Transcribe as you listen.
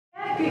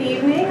Good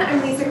evening,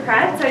 I'm Lisa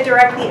Kretz. I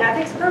direct the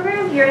ethics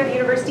program here at the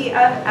University of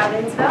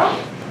Evansville.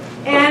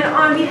 And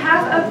on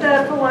behalf of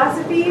the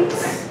philosophy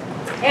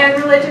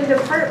and religion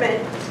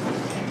department,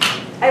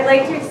 I'd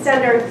like to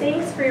extend our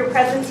thanks for your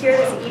presence here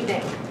this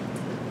evening.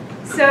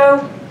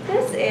 So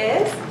this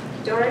is, if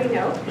you don't already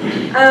know,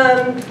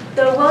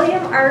 the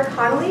William R.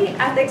 Connolly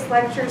Ethics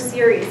Lecture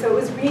Series. So it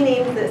was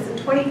renamed this in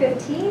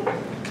 2015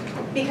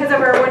 because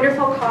of our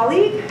wonderful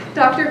colleague,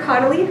 Dr.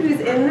 Connolly, who's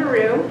in the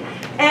room.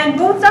 And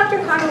both Dr.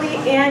 Connolly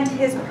and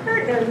his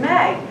partner,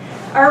 Meg,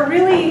 are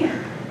really,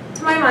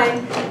 to my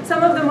mind,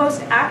 some of the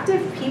most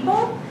active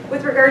people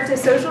with regard to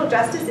social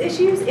justice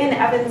issues in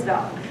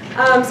Evansville.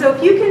 So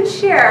if you can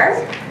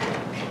share,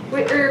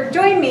 or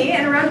join me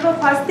in a round of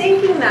applause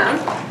thanking them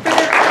for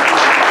their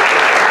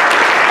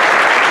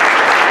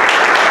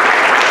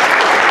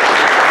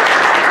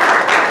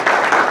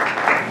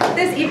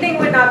This evening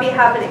would not be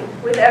happening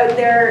without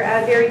their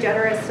very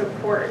generous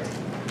support.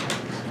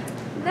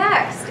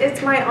 Next,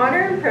 it's my honor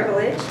and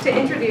privilege to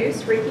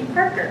introduce Ricky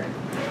Parker.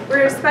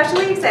 We're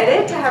especially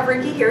excited to have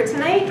Ricky here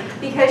tonight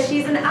because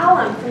she's an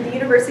alum from the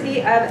University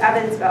of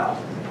Evansville.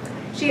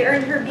 She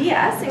earned her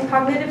BS in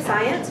Cognitive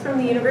Science from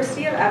the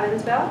University of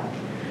Evansville,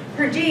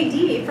 her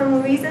JD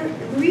from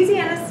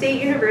Louisiana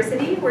State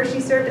University, where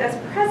she served as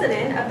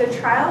president of the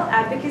Trial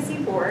Advocacy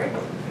Board.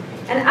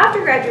 And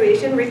after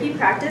graduation, Ricky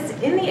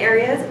practiced in the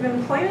areas of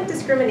employment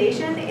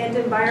discrimination and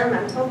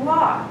environmental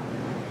law.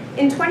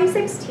 In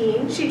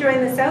 2016, she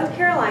joined the South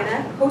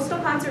Carolina Coastal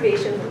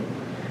Conservation League,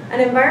 an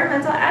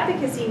environmental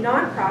advocacy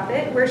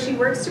nonprofit where she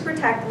works to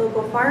protect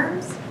local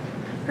farms,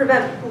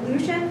 prevent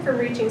pollution from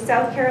reaching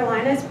South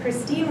Carolina's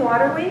pristine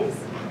waterways,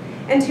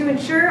 and to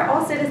ensure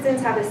all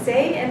citizens have a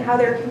say in how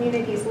their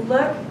communities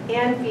look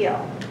and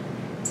feel.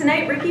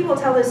 Tonight, Ricky will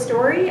tell the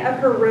story of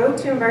her road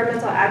to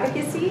environmental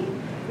advocacy,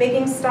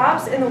 making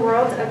stops in the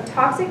world of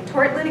toxic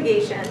tort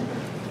litigation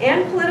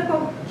and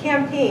political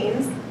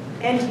campaigns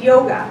and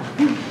yoga.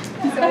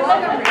 So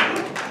welcome,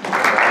 Ricky.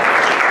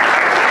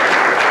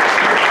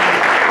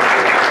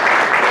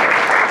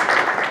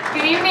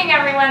 Good evening,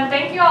 everyone.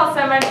 Thank you all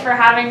so much for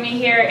having me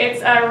here.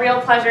 It's a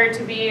real pleasure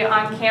to be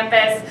on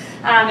campus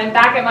and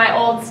back at my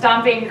old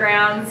stomping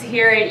grounds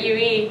here at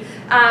UE.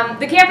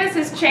 The campus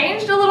has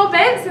changed a little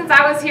bit since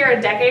I was here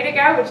a decade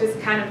ago, which is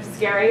kind of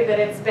scary that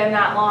it's been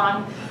that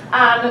long.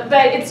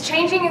 But it's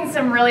changing in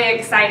some really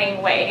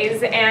exciting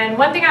ways. And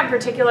one thing I'm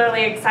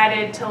particularly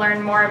excited to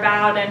learn more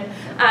about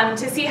and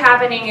to see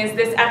happening is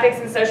this Ethics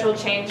and Social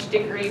Change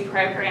degree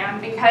program.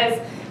 Because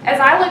as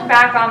I look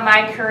back on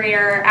my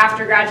career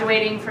after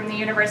graduating from the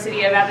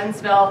University of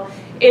Evansville,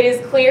 it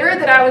is clear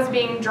that I was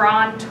being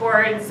drawn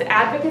towards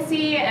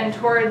advocacy and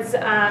towards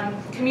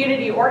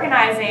community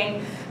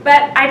organizing.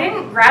 But I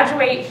didn't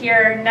graduate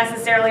here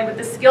necessarily with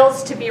the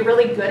skills to be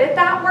really good at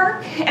that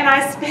work, and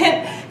I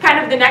spent kind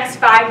of the next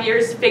 5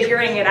 years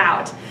figuring it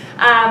out.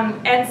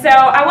 And so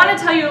I want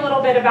to tell you a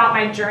little bit about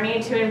my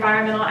journey to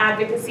environmental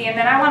advocacy, and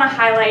then I want to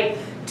highlight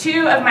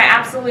two of my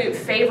absolute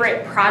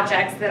favorite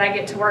projects that I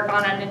get to work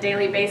on a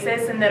daily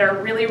basis and that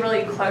are really,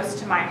 really close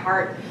to my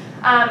heart.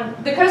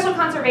 The Coastal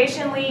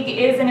Conservation League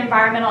is an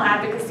environmental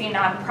advocacy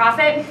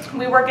nonprofit.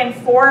 We work in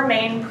 4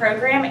 main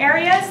program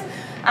areas.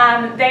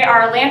 They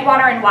are land,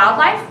 water, and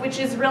wildlife, which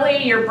is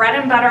really your bread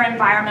and butter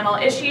environmental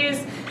issues.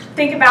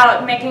 Think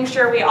about making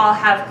sure we all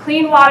have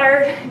clean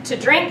water to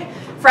drink,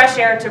 fresh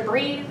air to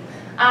breathe.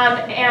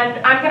 And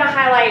I'm going to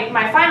highlight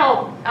my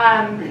final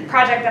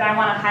project that I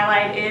want to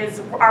highlight is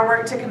our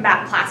work to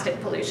combat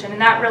plastic pollution, and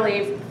that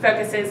really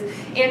focuses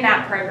in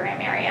that program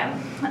area.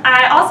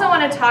 I also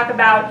want to talk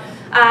about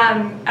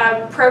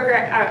a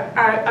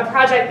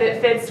project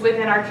that fits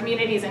within our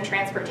communities and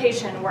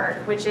transportation work,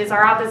 which is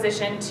our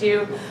opposition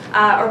to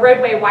a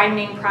roadway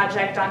widening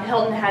project on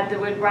Hilton Head that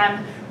would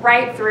run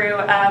right through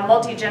a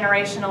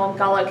multi-generational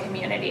Gullah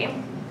community.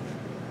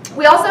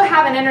 We also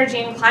have an energy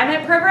and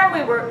climate program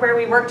where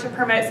we work to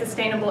promote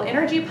sustainable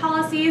energy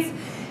policies,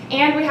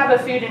 and we have a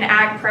food and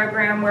ag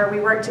program where we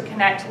work to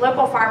connect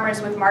local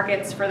farmers with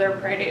markets for their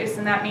produce,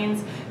 and that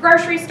means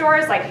grocery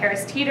stores like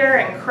Harris Teeter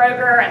and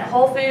Kroger and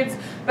Whole Foods,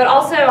 but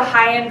also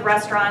high-end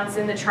restaurants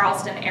in the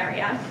Charleston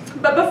area.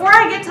 But before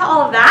I get to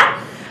all of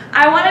that,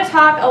 I want to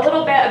talk a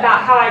little bit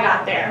about how I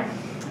got there.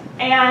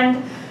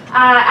 And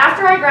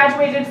after I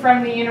graduated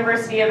from the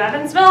University of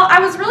Evansville,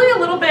 I was really a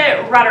little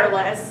bit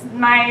rudderless.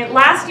 My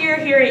last year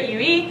here at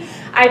UE,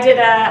 I did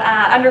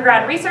an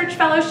undergrad research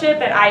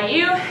fellowship at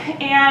IU,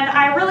 and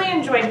I really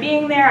enjoyed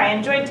being there. I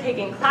enjoyed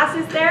taking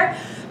classes there,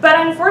 but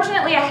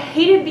unfortunately I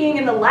hated being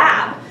in the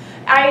lab.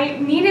 I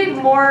needed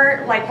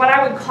more like what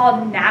I would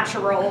call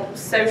natural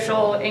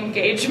social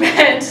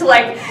engagement.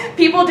 Like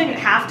people didn't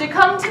have to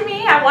come to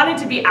me. I wanted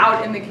to be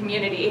out in the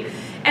community.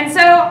 And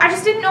so I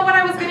just didn't know what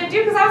I was going to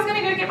do because I was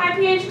going to go get my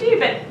PhD,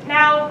 but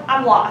now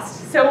I'm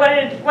lost. So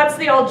what's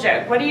the old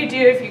joke? What do you do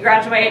if you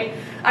graduate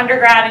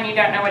undergrad and you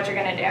don't know what you're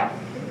going to do?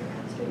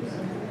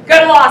 Go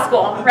to law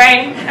school,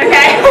 right?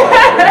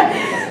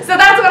 Okay. So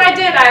that's what I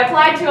did. I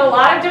applied to a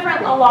lot of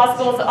different law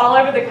schools all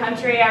over the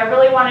country. I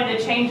really wanted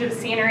a change of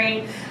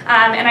scenery,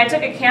 and I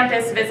took a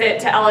campus visit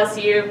to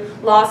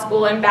LSU Law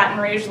School in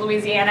Baton Rouge,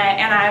 Louisiana,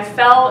 and I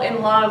fell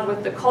in love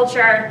with the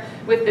culture,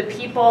 with the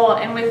people,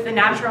 and with the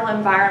natural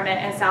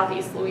environment in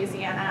Southeast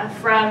Louisiana.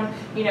 From,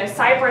 you know,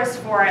 cypress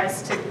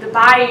forests to the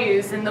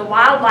bayous and the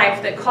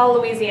wildlife that call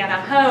Louisiana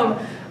home,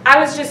 I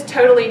was just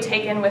totally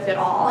taken with it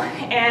all.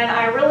 And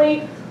I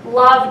really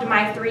loved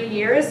my 3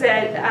 years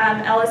at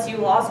LSU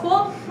Law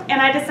School,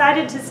 and I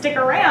decided to stick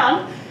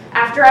around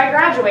after I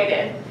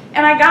graduated.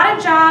 And I got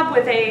a job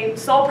with a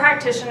sole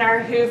practitioner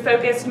who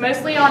focused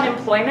mostly on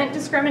employment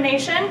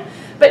discrimination,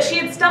 but she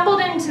had stumbled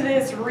into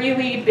this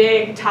really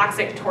big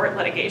toxic tort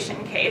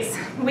litigation case.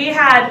 We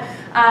had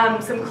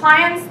some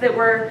clients that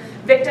were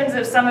victims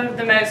of some of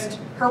the most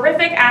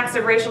horrific acts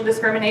of racial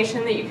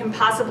discrimination that you can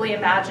possibly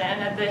imagine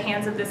at the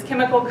hands of this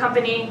chemical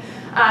company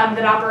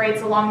that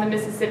operates along the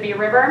Mississippi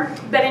River.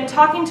 But in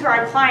talking to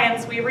our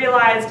clients, we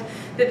realized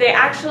that they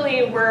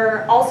actually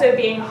were also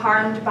being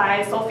harmed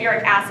by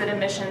sulfuric acid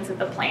emissions at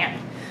the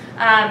plant.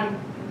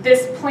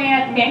 This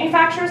plant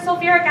manufactures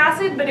sulfuric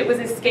acid, but it was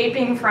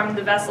escaping from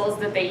the vessels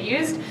that they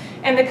used,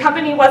 and the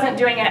company wasn't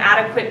doing an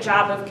adequate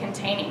job of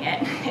containing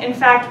it. In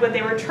fact, what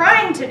they were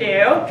trying to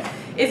do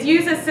is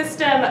use a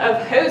system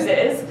of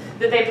hoses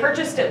that they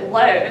purchased at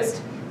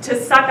Lowe's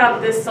to suck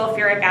up this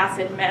sulfuric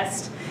acid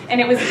mist. And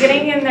it was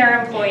getting in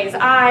their employees'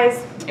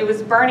 eyes, it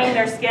was burning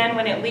their skin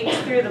when it leaked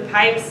through the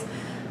pipes.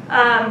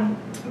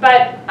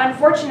 But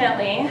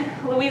unfortunately,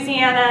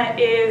 Louisiana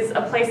is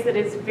a place that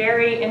is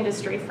very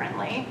industry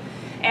friendly.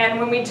 And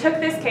when we took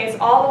this case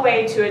all the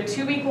way to a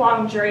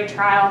 2-week-long jury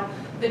trial,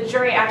 the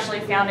jury actually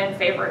found in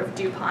favor of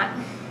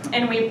DuPont.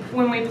 And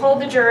when we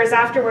polled the jurors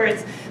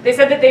afterwards, they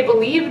said that they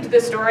believed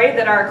the story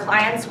that our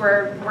clients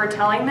were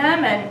telling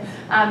them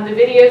and the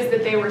videos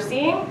that they were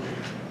seeing.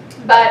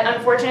 But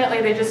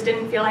unfortunately, they just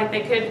didn't feel like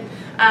they could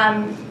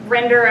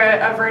render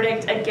a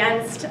verdict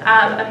against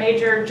a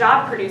major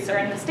job producer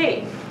in the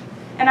state.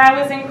 And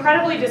I was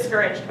incredibly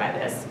discouraged by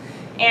this.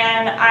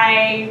 And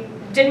I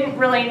didn't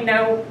really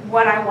know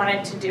what I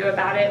wanted to do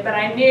about it, but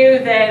I knew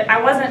that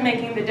I wasn't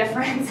making the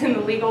difference in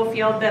the legal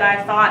field that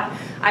I thought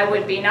I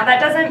would be. Now,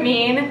 that doesn't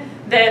mean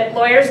that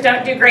lawyers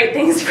don't do great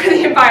things for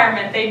the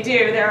environment. They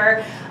do.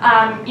 There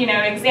are you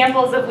know,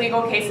 examples of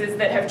legal cases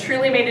that have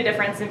truly made a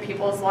difference in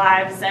people's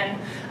lives, and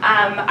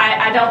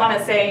I don't want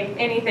to say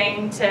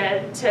anything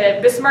to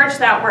besmirch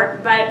that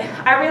work, but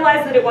I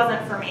realized that it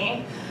wasn't for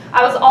me.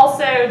 I was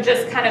also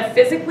just kind of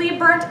physically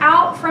burnt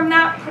out from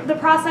the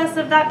process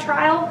of that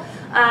trial.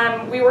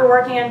 We were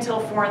working until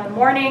 4 in the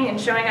morning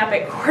and showing up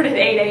at court at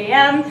 8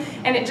 a.m.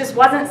 and it just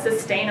wasn't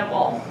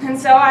sustainable. And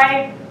so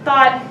I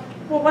thought,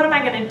 well, what am I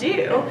going to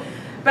do?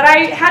 But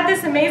I had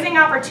this amazing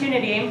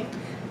opportunity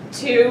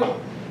to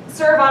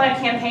serve on a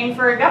campaign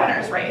for a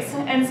governor's race.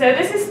 And so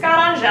this is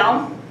Scott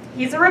Angel.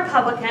 He's a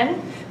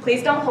Republican.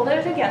 Please don't hold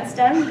it against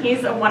him.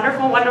 He's a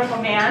wonderful, wonderful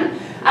man.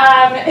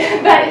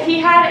 But he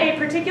had a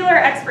particular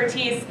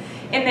expertise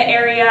in the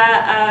area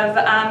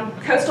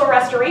of coastal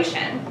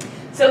restoration.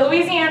 So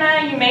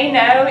Louisiana, you may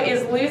know,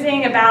 is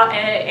losing about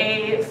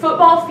a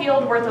football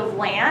field worth of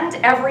land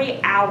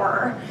every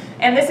hour.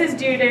 And this is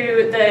due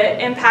to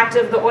the impact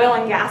of the oil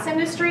and gas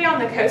industry on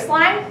the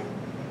coastline.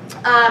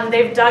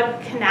 They've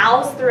dug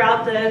canals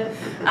throughout the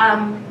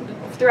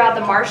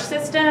marsh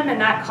system, and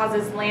that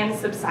causes land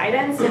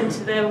subsidence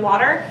into the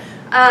water.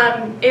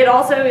 It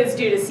also is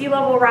due to sea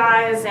level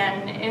rise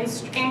and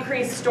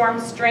increased storm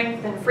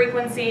strength and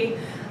frequency.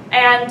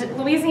 And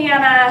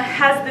Louisiana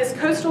has this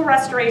coastal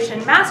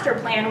restoration master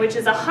plan, which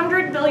is a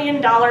 $100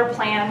 billion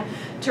plan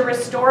to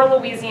restore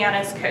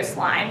Louisiana's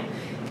coastline.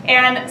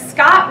 And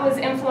Scott was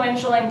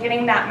influential in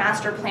getting that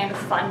master plan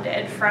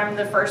funded from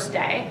the first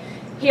day.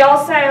 He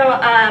also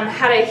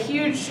had a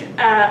huge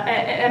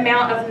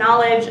amount of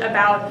knowledge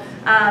about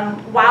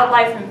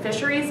wildlife and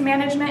fisheries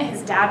management.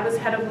 His dad was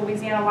head of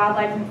Louisiana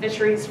Wildlife and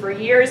Fisheries for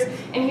years,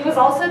 and he was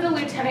also the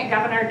lieutenant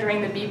governor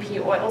during the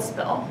BP oil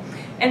spill.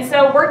 And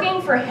so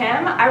working for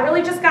him, I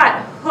really just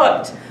got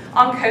hooked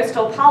on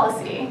coastal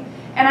policy.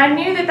 And I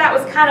knew that that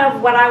was kind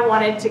of what I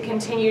wanted to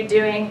continue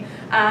doing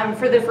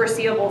for the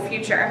foreseeable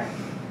future.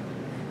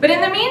 But in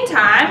the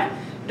meantime,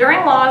 during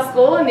law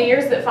school and the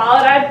years that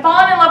followed, I'd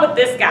fallen in love with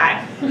this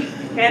guy.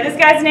 Okay, this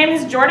guy's name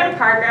is Jordan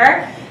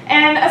Parker.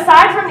 And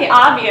aside from the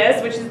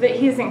obvious, which is that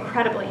he's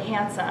incredibly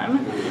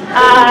handsome,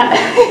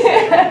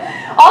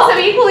 also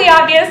equally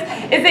obvious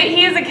is that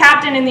he is a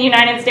captain in the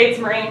United States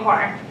Marine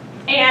Corps.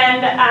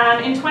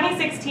 And in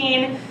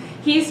 2016,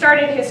 he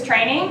started his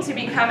training to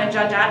become a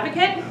judge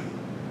advocate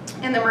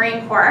in the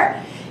Marine Corps.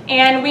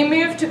 And we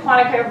moved to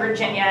Quantico,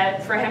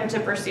 Virginia for him to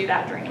pursue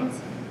that dream.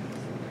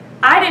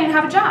 I didn't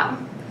have a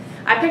job.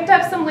 I picked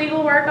up some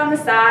legal work on the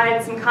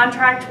side, some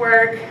contract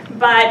work,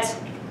 but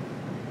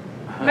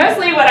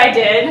mostly what I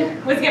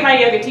did was get my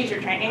yoga teacher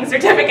training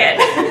certificate.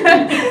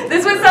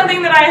 This was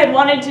something that I had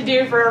wanted to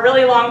do for a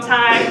really long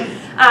time,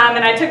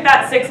 and I took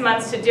that 6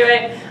 months to do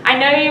it. I I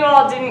know you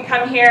all didn't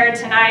come here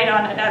tonight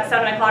at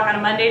 7 o'clock on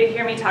a Monday to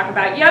hear me talk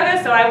about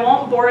yoga, so I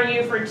won't bore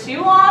you for too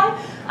long.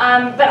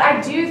 But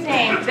I do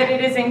think that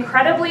it is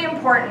incredibly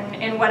important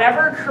in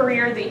whatever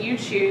career that you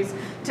choose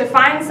to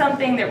find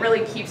something that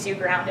really keeps you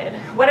grounded.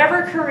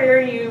 Whatever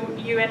career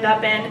you end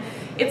up in,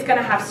 it's going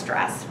to have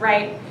stress,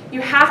 right?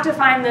 You have to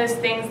find those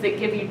things that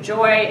give you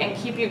joy and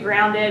keep you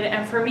grounded.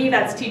 And for me,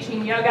 that's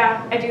teaching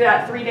yoga. I do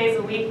that 3 days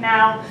a week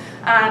now.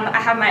 I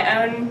have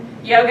my own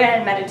yoga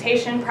and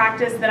meditation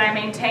practice that I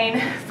maintain.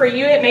 For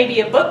you, it may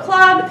be a book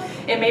club,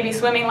 it may be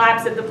swimming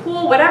laps at the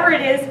pool, whatever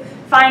it is,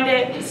 find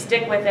it,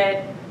 stick with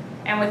it.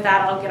 And with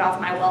that, I'll get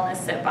off my wellness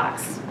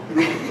soapbox.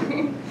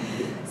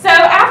 So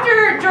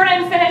after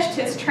Jordan finished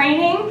his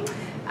training,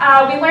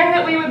 we learned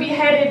that we would be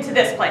headed to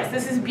this place.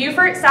 This is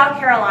Beaufort, South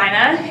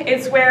Carolina.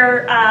 It's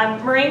where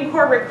Marine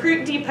Corps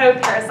Recruit Depot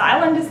Parris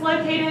Island is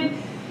located.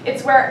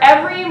 It's where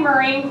every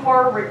Marine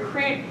Corps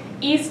recruit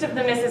east of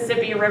the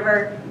Mississippi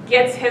River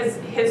gets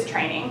his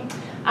training.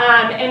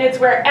 And it's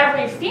where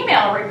every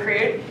female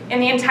recruit in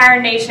the entire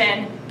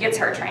nation gets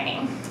her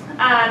training.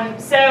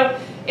 So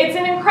it's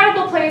an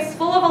incredible place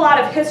full of a lot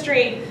of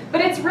history,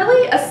 but it's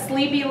really a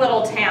sleepy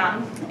little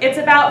town. It's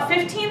about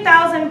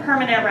 15,000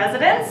 permanent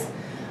residents,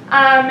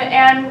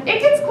 and it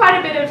gets quite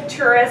a bit of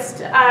tourist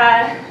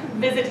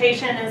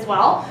visitation as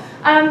well.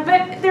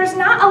 But there's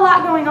not a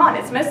lot going on.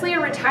 It's mostly a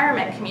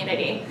retirement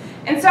community.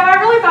 And so I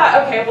really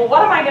thought, okay, well,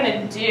 what am I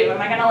going to do? Am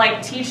I going to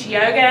like teach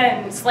yoga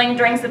and sling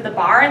drinks at the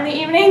bar in the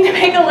evening to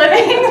make a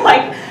living?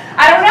 Like,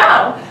 I don't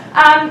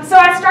know. So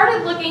I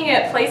started looking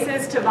at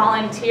places to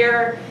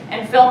volunteer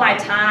and fill my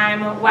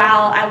time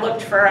while I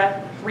looked for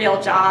a real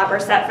job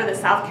or set for the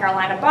South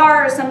Carolina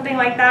Bar or something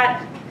like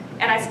that.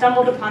 And I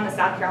stumbled upon the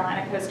South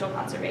Carolina Coastal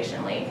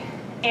Conservation League.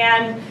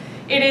 And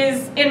it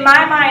is, in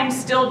my mind,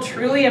 still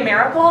truly a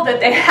miracle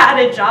that they had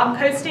a job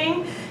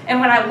posting.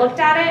 And when I looked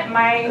at it,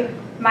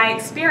 my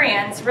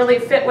experience really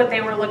fit what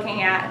they were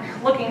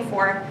looking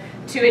for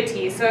to a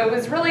T. So it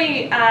was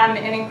really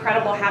an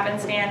incredible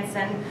happenstance,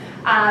 and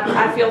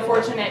I feel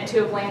fortunate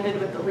to have landed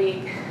with the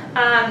league.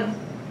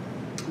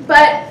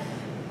 But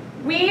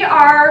we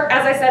are,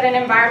 as I said, an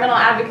environmental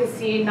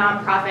advocacy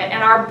nonprofit,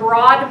 and our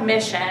broad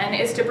mission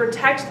is to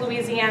protect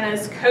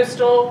Louisiana's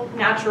coastal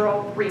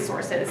natural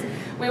resources.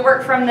 We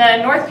work from the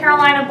North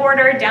Carolina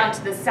border down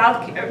to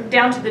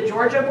the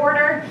Georgia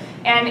border,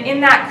 and in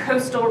that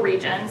coastal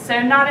region.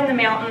 So not in the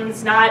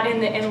mountains, not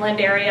in the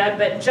inland area,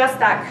 but just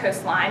that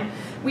coastline.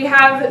 We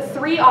have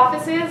 3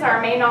 offices.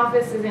 Our main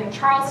office is in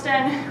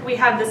Charleston. We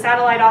have the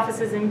satellite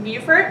offices in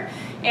Beaufort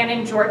and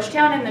in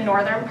Georgetown in the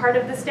northern part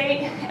of the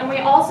state. And we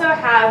also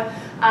have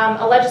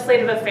a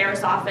legislative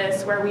affairs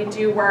office where we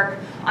do work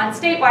on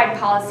statewide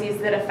policies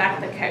that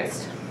affect the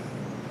coast.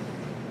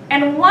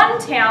 And one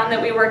town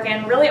that we work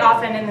in really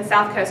often in the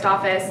South Coast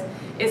office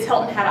is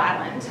Hilton Head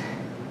Island.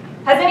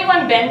 Has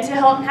anyone been to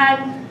Hilton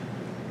Head?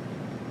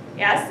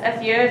 Yes, a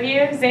few of you.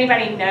 Does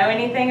anybody know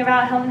anything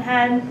about Hilton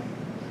Head?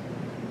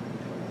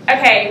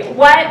 Okay,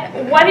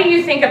 what do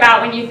you think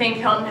about when you think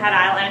Hilton Head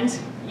Island?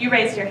 You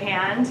raised your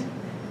hand.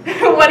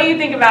 What do you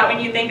think about when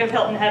you think of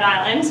Hilton Head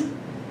Island?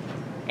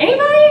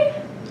 Anybody?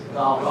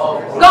 Golf.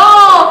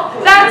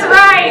 Golf! That's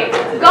right!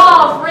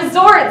 Golf,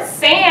 resorts,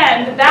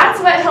 sand. That's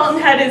what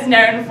Hilton Head is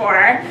known for.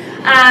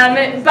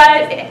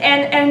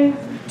 And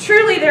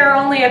truly there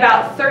are only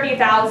about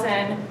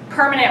 30,000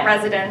 permanent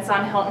residents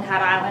on Hilton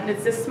Head Island.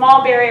 It's a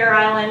small barrier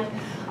island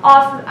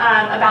off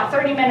about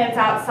 30 minutes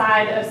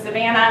outside of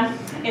Savannah.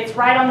 It's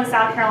right on the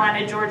South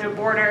Carolina-Georgia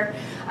border,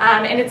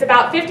 and it's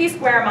about 50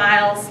 square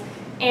miles,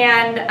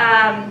 and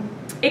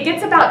it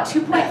gets about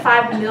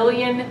 2.5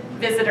 million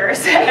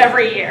visitors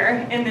every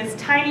year in this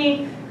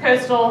tiny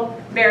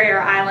coastal barrier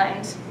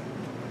island.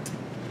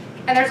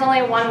 And there's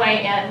only one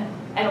way in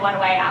and one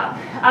way out.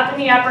 Up in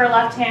the upper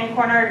left-hand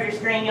corner of your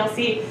screen, you'll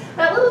see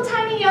that little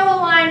tiny yellow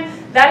line.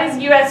 That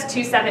is US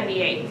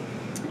 278.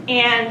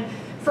 And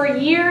for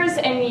years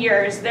and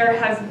years, there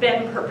have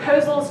been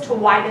proposals to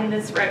widen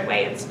this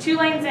roadway. It's 2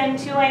 lanes in,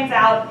 2 lanes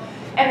out,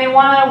 and they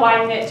want to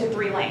widen it to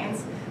 3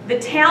 lanes. The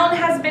town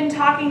has been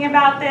talking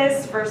about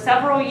this for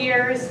several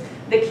years.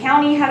 The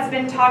county has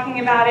been talking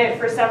about it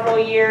for several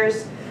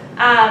years.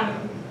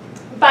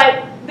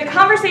 But the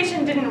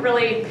conversation didn't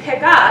really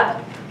pick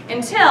up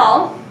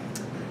until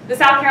the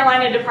South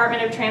Carolina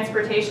Department of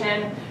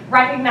Transportation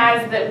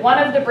recognized that one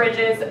of the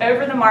bridges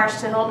over the marsh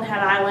to Hilton Head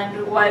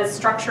Island was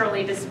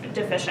structurally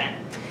deficient.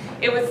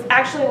 It was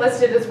actually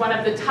listed as one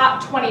of the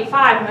top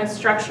 25 most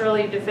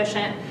structurally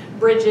deficient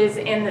bridges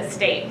in the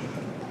state.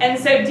 And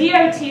so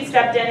DOT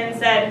stepped in and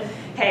said,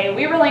 hey,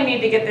 we really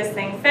need to get this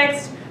thing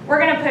fixed. We're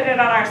going to put it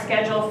on our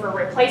schedule for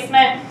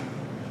replacement.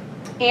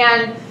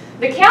 And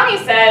the county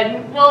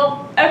said,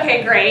 well,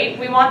 okay, great.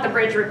 We want the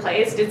bridge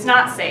replaced. It's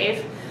not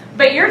safe.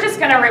 But you're just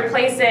going to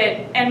replace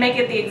it and make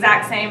it the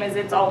exact same as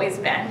it's always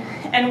been.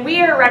 And we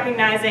are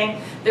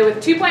recognizing that with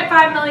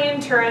 2.5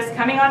 million tourists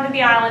coming onto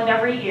the island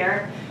every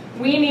year,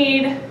 we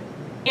need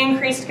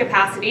increased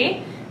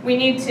capacity. We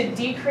need to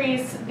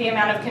decrease the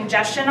amount of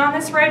congestion on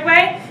this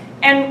roadway.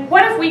 And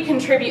what if we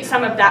contribute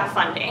some of that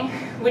funding?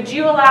 Would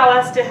you allow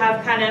us to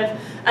have kind of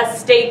a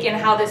stake in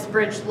how this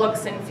bridge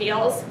looks and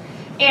feels?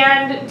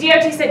 And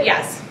DOT said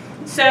yes.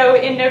 So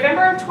in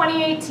November of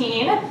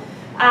 2018,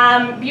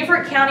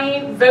 Beaufort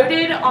County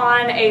voted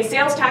on a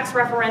sales tax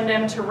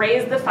referendum to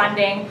raise the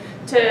funding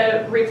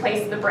to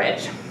replace the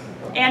bridge.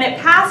 And it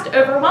passed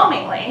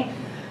overwhelmingly.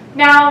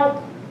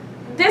 Now,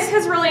 this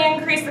has really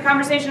increased the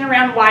conversation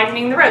around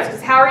widening the roads,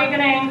 because how are you going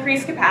to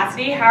increase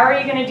capacity? How are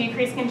you going to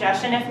decrease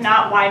congestion if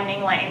not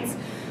widening lanes?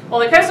 Well,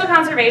 the Coastal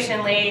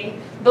Conservation League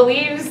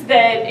believes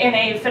that in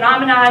a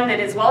phenomenon that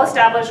is well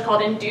established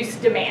called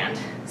induced demand.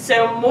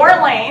 So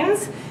more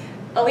lanes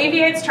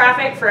alleviates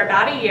traffic for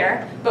about a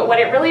year, but what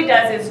it really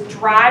does is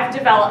drive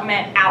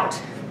development out,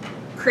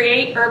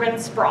 create urban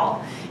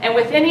sprawl. And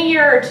within a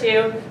year or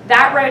two,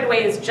 that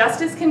roadway is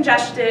just as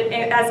congested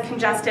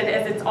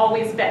as it's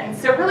always been.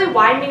 So really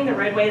widening the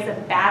roadway is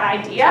a bad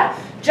idea,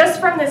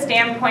 just from the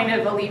standpoint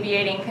of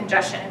alleviating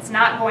congestion. It's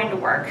not going to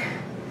work.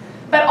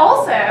 But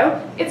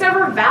also, it's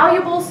over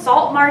valuable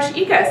salt marsh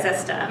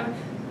ecosystem.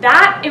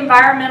 That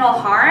environmental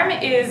harm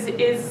is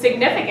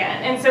significant,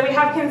 and so we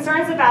have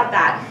concerns about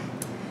that.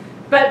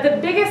 But the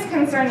biggest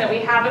concern that we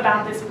have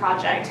about this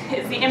project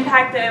is the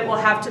impact that it will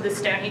have to the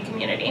Stony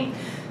community.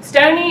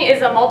 Stony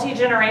is a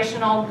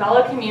multi-generational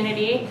Gullah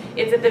community.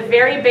 It's at the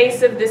very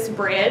base of this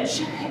bridge,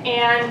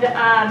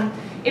 and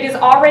it is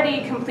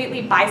already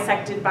completely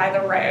bisected by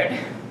the road.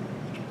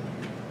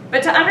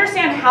 But to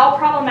understand how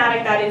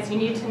problematic that is, you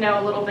need to know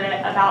a little bit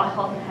about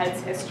Hilton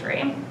Head's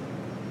history.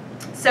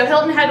 So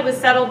Hilton Head was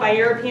settled by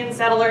European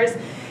settlers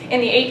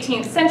in the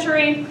 18th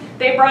century.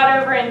 They brought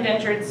over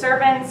indentured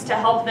servants to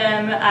help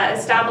them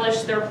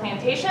establish their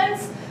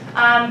plantations,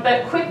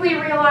 but quickly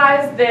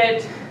realized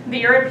that the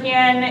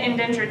European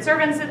indentured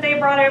servants that they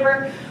brought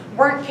over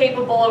weren't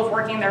capable of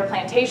working their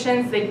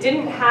plantations. They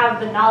didn't have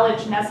the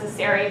knowledge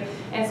necessary,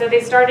 and so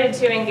they started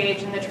to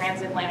engage in the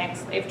transatlantic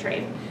slave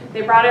trade.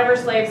 They brought over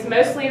slaves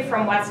mostly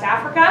from West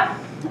Africa,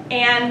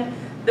 and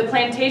the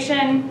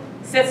plantation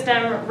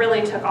system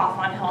really took off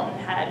on Hilton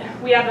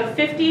Head. We have a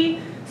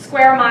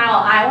 50-square-mile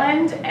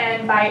island,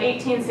 and by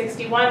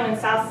 1861, when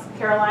South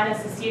Carolina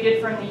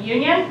seceded from the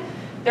Union,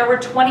 there were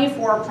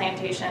 24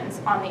 plantations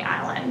on the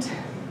island.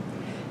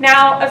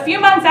 Now, a few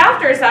months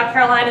after South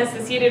Carolina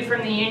seceded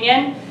from the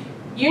Union,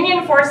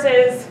 Union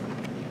forces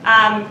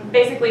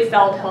basically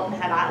felled Hilton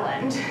Head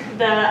Island.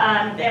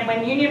 And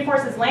when Union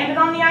forces landed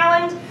on the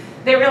island,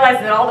 they realized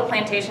that all the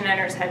plantation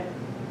owners had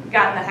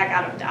gotten the heck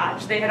out of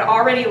Dodge. They had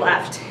already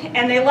left,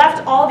 and they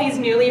left all these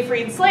newly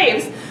freed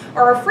slaves,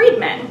 or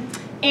freedmen.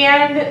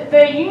 And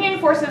the Union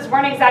forces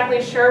weren't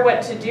exactly sure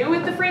what to do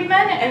with the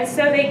freedmen, and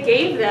so they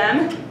gave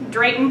them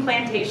Drayton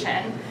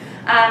Plantation.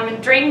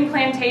 Drayton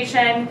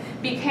Plantation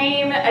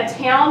became a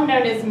town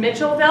known as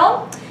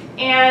Mitchellville,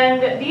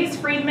 and these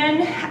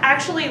freedmen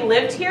actually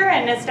lived here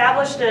and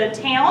established a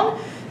town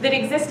that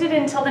existed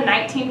until the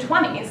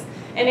 1920s.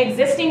 An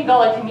existing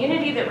Gullah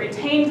community that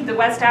retained the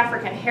West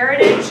African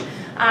heritage.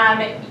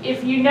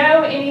 If you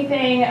know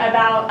anything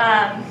about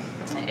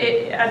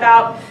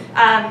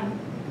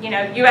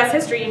U.S.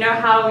 history, you know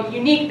how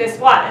unique this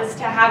was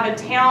to have a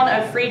town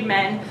of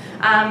freedmen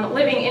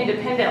living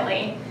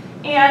independently.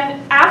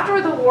 And after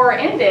the war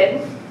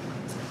ended,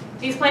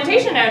 these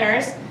plantation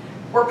owners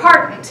were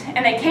pardoned,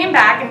 and they came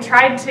back and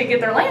tried to get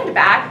their land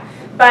back,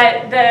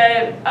 but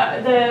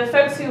the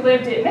folks who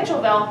lived at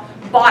Mitchellville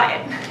bought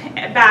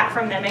it back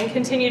from them and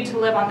continued to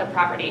live on the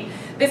property.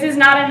 This is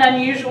not an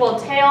unusual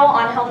tale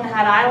on Hilton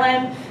Head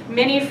Island.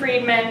 Many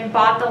freedmen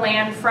bought the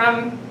land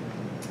from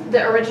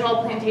the original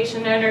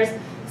plantation owners.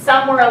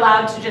 Some were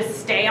allowed to just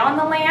stay on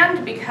the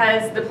land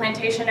because the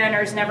plantation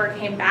owners never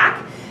came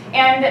back.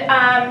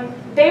 And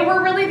they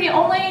were really the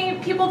only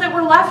people that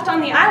were left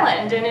on the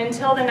island, and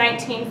until the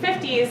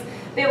 1950s,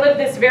 they lived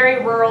this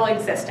very rural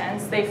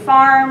existence. They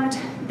farmed,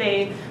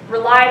 they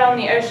relied on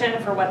the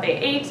ocean for what they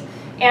ate,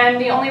 and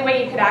the only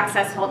way you could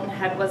access Hilton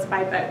Head was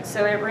by boat.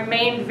 So it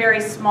remained very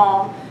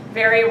small,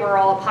 very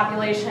rural, a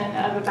population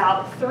of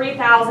about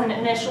 3,000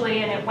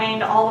 initially, and it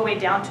waned all the way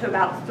down to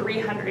about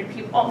 300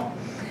 people.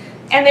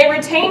 And they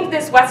retained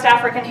this West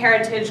African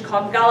heritage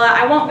called Gullah.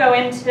 I won't go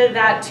into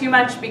that too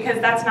much because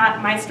that's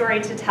not my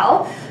story to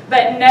tell,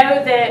 but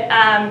know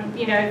that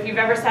if you've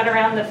ever sat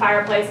around the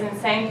fireplace and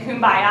sang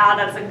Kumbaya,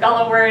 that's a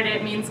Gullah word,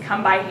 it means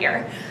come by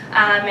here.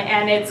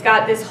 And it's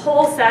got this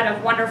whole set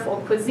of wonderful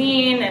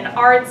cuisine and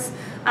arts.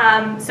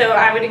 So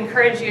I would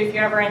encourage you, if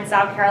you're ever in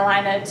South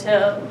Carolina,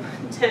 to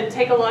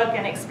take a look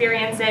and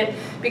experience it,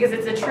 because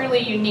it's a truly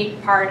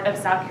unique part of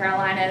South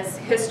Carolina's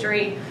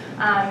history,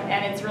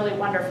 and it's really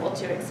wonderful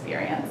to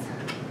experience.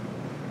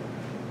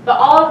 But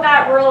all of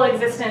that rural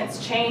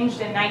existence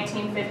changed in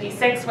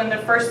 1956 when the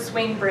first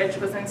swing bridge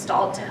was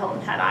installed to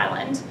Hilton Head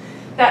Island.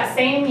 That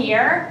same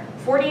year,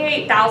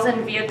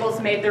 48,000 vehicles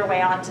made their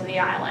way onto the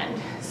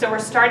island. So we're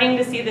starting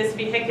to see this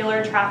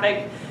vehicular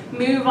traffic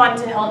move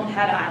onto Hilton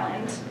Head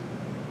Island.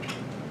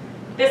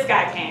 This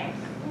guy came.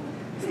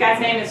 This guy's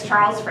name is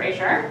Charles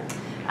Frazier.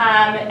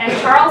 And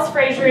Charles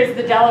Frazier is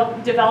the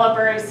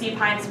developer of Sea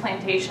Pines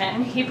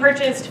Plantation. He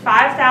purchased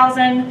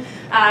 5,000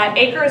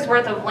 acres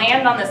worth of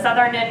land on the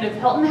southern end of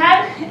Hilton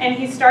Head, and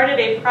he started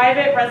a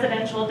private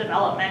residential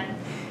development.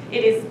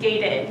 It is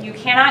gated. You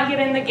cannot get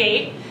in the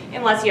gate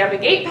unless you have a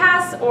gate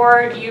pass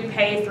or you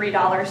pay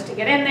 $3 to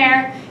get in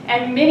there.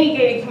 And many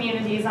gated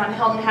communities on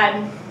Hilton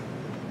Head,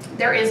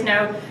 there is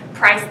no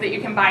price that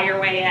you can buy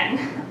your way in.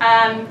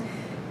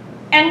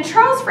 And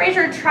Charles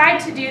Fraser tried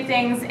to do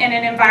things in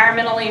an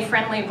environmentally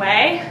friendly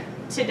way.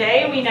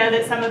 Today, we know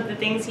that some of the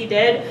things he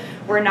did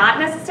were not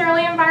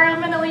necessarily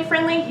environmentally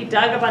friendly. He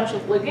dug a bunch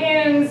of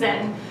lagoons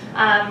and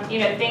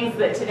things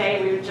that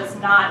today we would just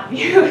not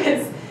view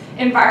as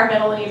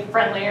environmentally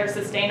friendly or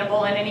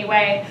sustainable in any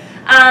way.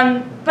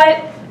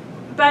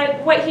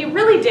 But what he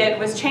really did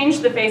was change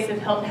the face of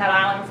Hilton Head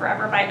Island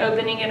forever by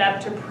opening it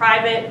up to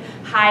private,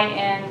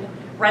 high-end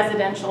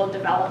residential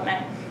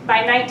development.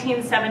 By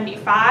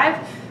 1975,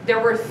 there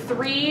were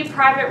 3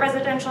 private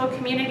residential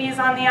communities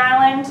on the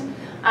island,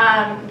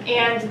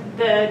 and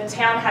the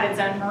town had its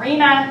own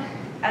marina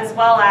as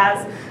well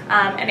as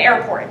an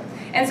airport.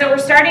 And so we're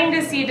starting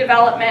to see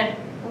development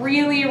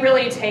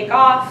really take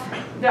off.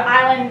 The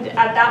island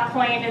at that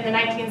point in the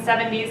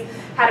 1970s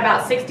had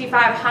about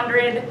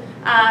 6,500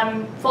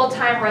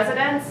 full-time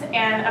residents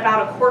and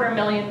about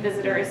 250,000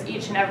 visitors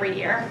each and every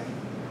year.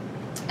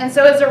 And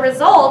so as a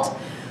result,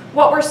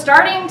 what we're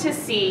starting to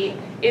see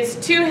is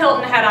 2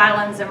 Hilton Head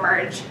Islands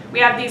emerge. We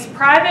have these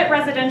private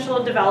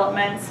residential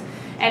developments,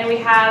 and we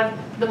have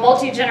the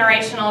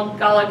multi-generational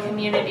Gullah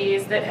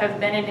communities that have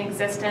been in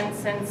existence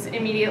since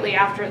immediately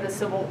after the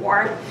Civil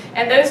War.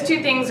 And those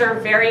 2 things are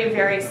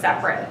very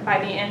separate by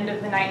the end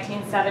of the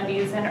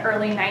 1970s and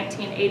early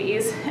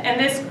 1980s. And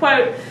this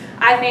quote,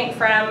 I think,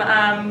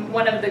 from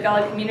one of the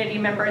Gullah community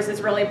members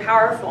is really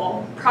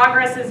powerful.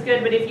 Progress is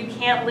good, but if you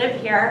can't live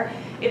here,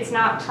 it's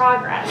not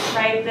progress,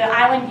 right? The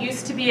island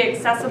used to be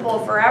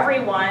accessible for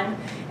everyone,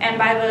 and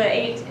by the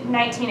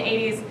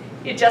 1980s,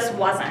 it just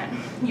wasn't.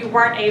 You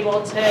weren't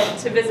able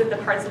to visit the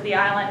parts of the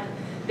island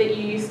that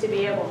you used to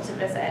be able to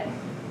visit.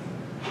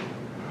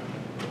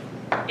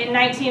 In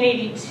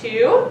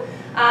 1982,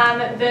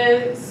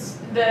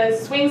 the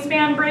swing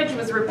span bridge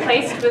was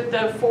replaced with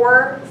the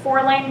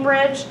four-lane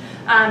bridge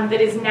that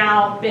has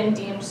now been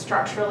deemed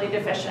structurally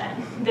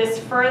deficient. This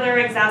further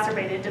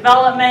exacerbated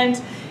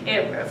development.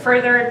 It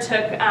further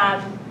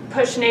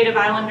pushed Native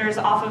Islanders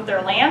off of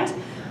their land,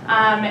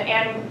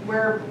 and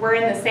we're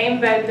in the same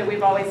boat that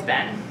we've always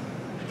been.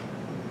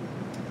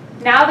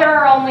 Now there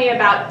are only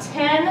about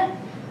 10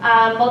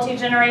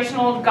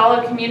 multi-generational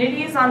Gullah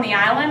communities on the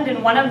island,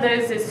 and one of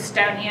those is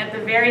Stony at the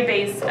very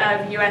base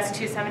of US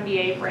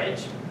 278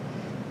 Bridge.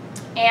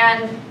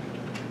 And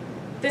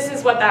this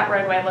is what that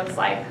roadway looks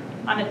like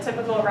on a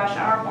typical rush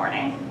hour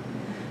morning.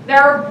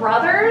 There are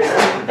brothers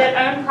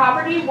that own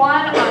property,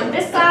 one on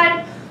this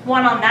side,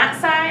 one on that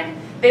side.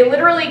 They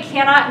literally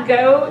cannot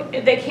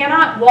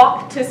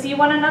walk to see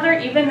one another,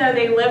 even though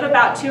they live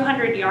about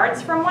 200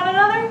 yards from one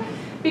another,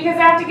 because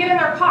they have to get in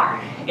their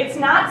car. It's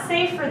not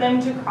safe for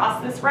them to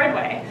cross this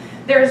roadway.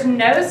 There's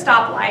no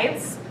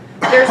stoplights,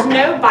 there's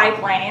no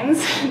bike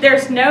lanes,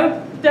 there's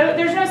no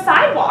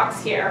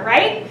sidewalks here,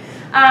 right?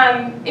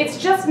 It's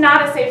just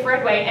not a safe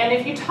roadway. And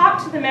if you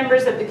talk to the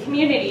members of the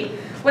community,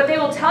 what they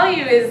will tell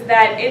you is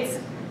that it's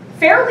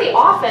fairly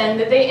often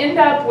that they end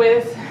up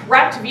with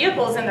wrecked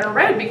vehicles in their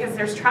road because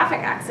there's traffic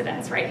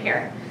accidents right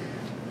here.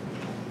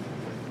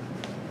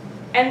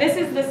 And this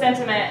is the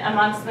sentiment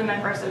amongst the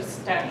members of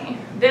Stony.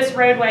 This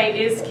roadway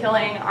is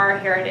killing our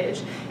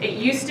heritage. It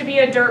used to be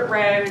a dirt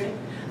road.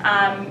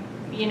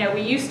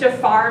 We used to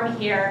farm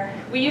here.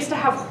 We used to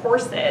have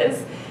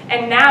horses.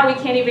 And now we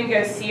can't even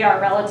go see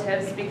our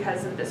relatives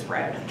because of this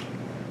road.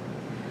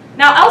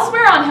 Now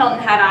elsewhere on Hilton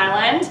Head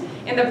Island,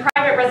 in the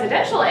private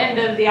residential end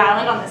of the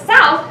island on the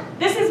south,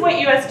 this is what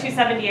US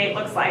 278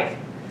 looks like.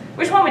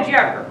 Which one would you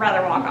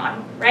rather walk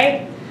on,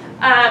 right?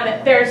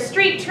 There's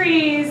street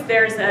trees,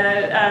 there's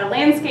a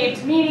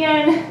landscaped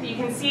median. You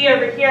can see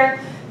over here,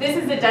 this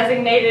is a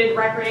designated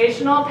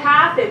recreational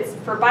path. It's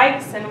for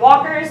bikes and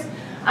walkers.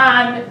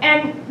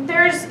 And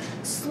there's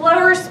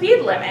slower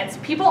speed limits.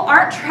 People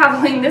aren't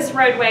traveling this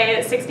roadway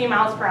at 60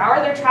 miles per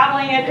hour. They're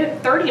traveling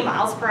at 30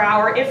 miles per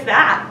hour, if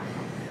that.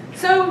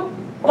 So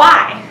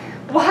why?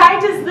 Why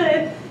does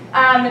the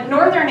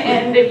northern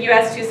end of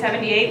US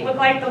 278 look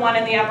like the one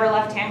in the upper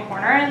left-hand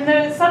corner, and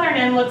the southern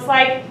end looks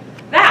like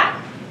that?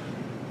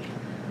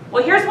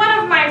 Well, here's one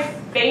of my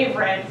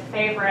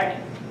favorite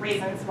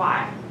reasons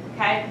why,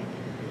 okay?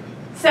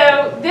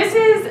 So this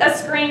is a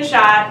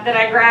screenshot that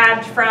I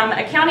grabbed from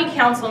a county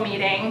council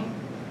meeting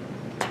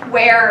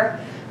where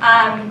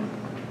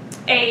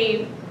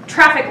a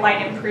traffic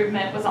light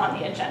improvement was on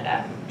the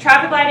agenda.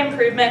 Traffic light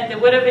improvement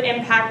that would have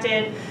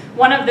impacted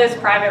one of those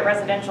private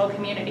residential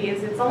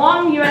communities. It's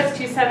along US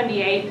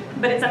 278,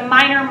 but it's a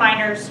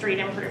minor street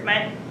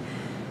improvement.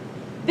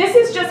 This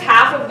is just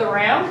half of the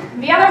room.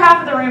 The other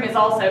half of the room is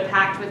also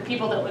packed with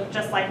people that look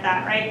just like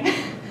that, right?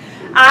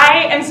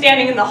 I am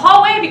standing in the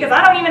hallway because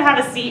I don't even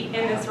have a seat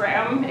in this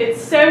room. It's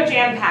so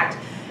jam-packed.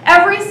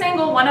 Every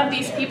single one of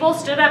these people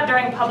stood up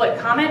during public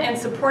comment and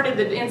supported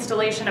the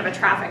installation of a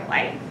traffic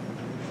light.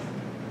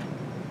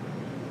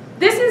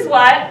 This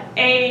what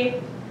a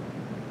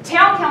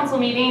town council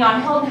meeting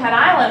on Hilton Head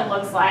Island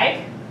looks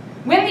like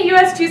when the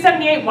US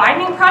 278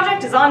 widening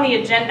project is on the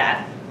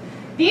agenda.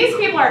 These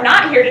people are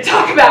not here to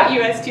talk about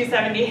US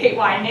 278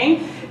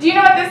 widening. Do you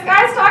know what this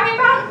guy's talking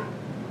about?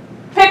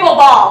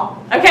 Pickleball,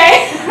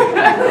 okay?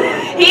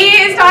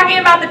 He is talking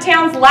about the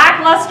town's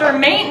lackluster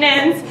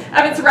maintenance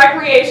of its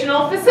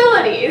recreational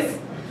facilities.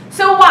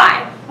 So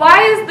why?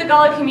 Why is the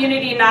Gullah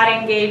community not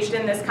engaged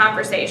in this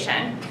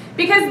conversation?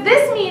 Because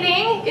this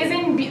meeting is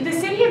in the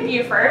city of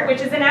Beaufort,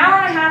 which is an hour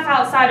and a half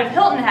outside of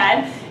Hilton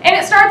Head, and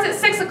it starts at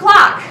 6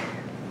 o'clock.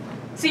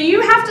 So you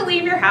have to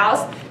leave your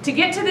house to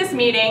get to this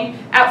meeting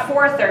at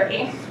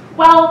 4:30.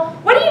 Well,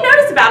 what do you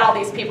notice about all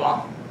these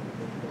people?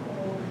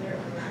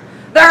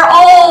 They're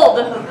old,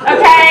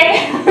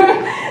 okay?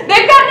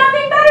 They've got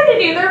nothing better to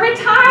do. They're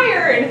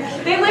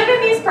retired. They live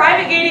in these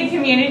private gated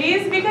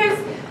communities because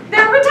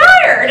they're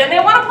retired and they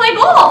want to play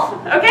golf,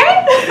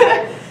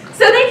 okay?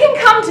 So they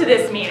can come to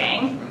this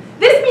meeting.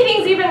 This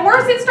meeting's even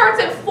worse. It starts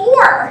at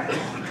 4.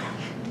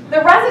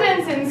 The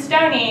residents in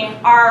Stony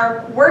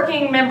are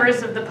working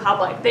members of the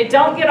public. They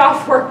don't get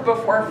off work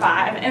before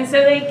 5, and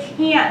so they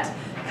can't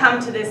come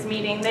to this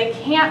meeting. They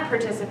can't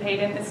participate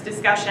in this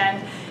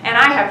discussion. And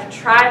I have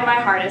tried my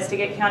hardest to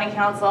get county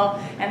council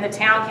and the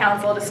town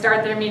council to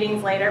start their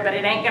meetings later, but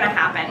it ain't gonna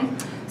happen.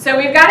 So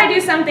we've got to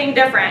do something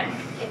different.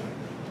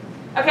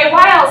 Okay,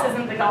 why else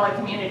isn't the Gullah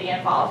community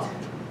involved?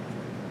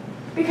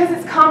 Because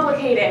it's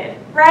complicated,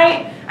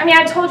 right? I mean,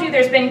 I told you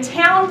there's been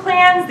town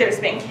plans, there's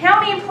been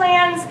county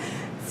plans,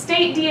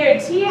 state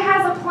DOT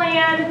has a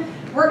plan.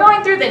 We're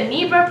going through the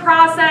NEPA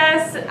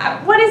process.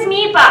 What is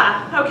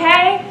NEPA,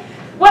 okay?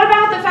 What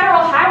about the Federal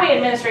Highway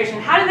Administration?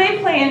 How do they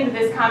play into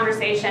this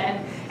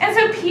conversation? And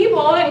so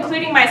people,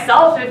 including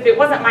myself, if it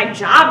wasn't my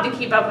job to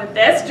keep up with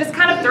this, just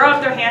kind of throw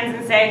up their hands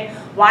and say,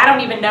 well, I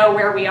don't even know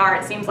where we are.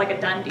 It seems like a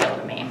done deal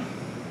to me.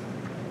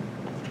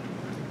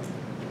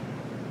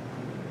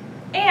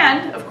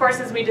 And, of course,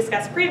 as we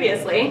discussed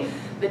previously,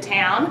 the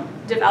town,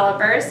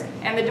 developers,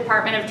 and the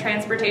Department of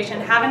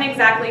Transportation haven't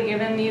exactly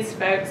given these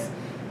folks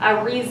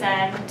a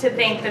reason to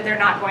think that they're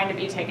not going to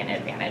be taken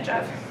advantage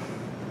of.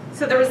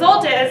 So the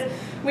result is,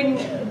 when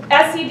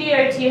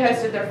SCDOT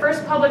hosted their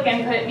first public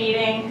input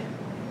meeting,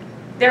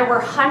 there were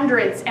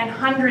hundreds and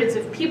hundreds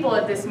of people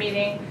at this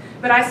meeting,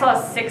 but I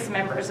saw 6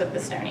 members of the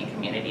Stony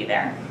community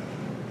there.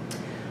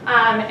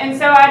 And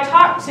so I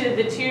talked to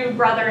the 2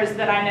 brothers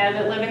that I know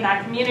that live in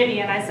that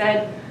community, and I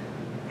said,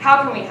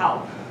 how can we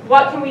help?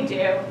 What can we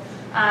do?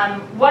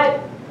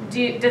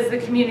 Does the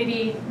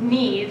community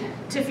need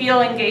to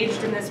feel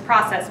engaged in this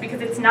process?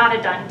 Because it's not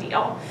a done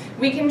deal.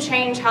 We can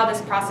change how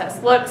this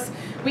process looks.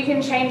 We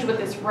can change what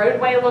this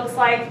roadway looks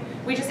like.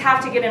 We just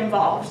have to get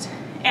involved.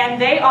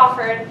 And they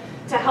offered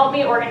to help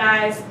me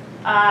organize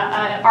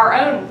our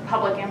own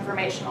public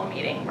informational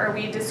meeting where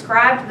we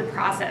described the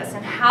process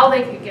and how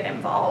they could get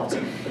involved.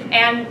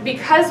 And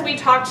because we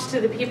talked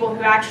to the people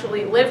who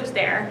actually lived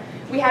there,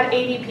 we had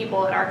 80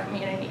 people at our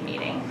community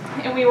meeting.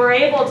 And we were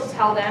able to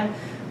tell them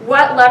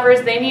what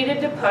levers they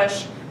needed to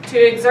push to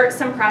exert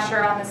some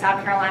pressure on the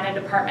South Carolina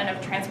Department of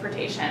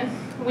Transportation.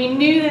 We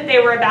knew that they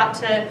were about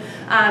to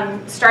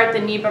start the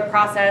NEPA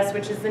process,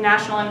 which is the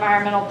National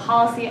Environmental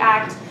Policy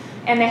Act,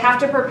 and they have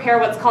to prepare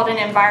what's called an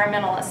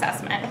environmental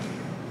assessment.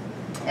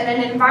 And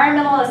an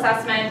environmental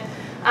assessment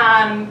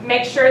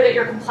makes sure that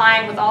you're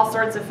complying with all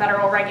sorts of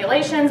federal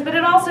regulations, but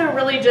it also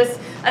really just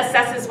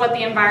assesses what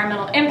the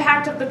environmental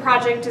impact of the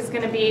project is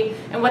going to be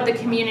and what the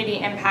community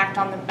impact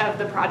of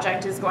the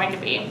project is going to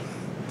be.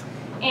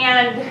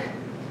 And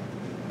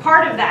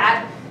part of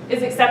that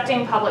is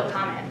accepting public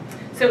comment.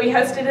 So we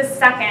hosted a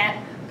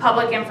second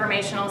public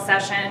informational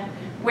session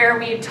where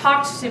we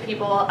talked to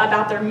people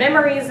about their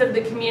memories of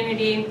the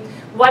community,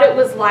 what it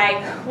was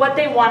like, what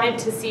they wanted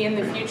to see in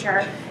the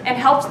future, and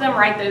helped them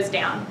write those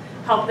down.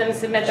 Helped them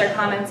submit their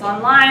comments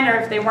online, or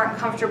if they weren't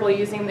comfortable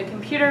using the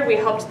computer, we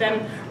helped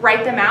them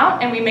write them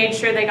out, and we made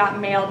sure they got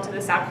mailed to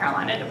the South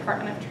Carolina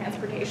Department of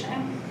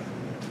Transportation.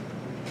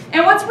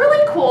 And what's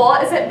really cool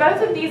is at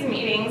both of these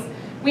meetings,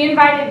 we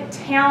invited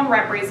town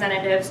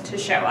representatives to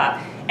show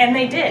up, and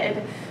they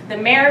did. The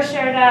mayor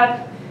showed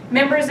up,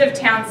 members of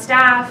town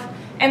staff,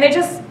 and they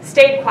just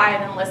stayed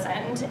quiet and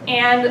listened.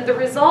 And the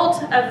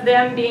result of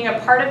them being a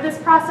part of this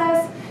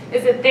process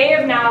is that they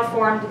have now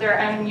formed their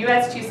own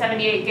US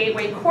 278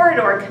 Gateway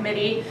Corridor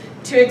Committee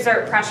to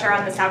exert pressure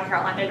on the South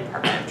Carolina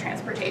Department of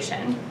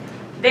Transportation.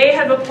 They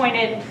have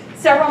appointed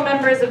several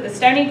members of the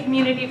Stony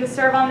community to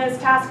serve on this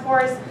task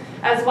force,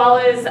 as well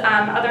as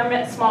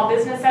other small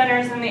business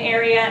owners in the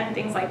area and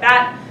things like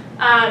that.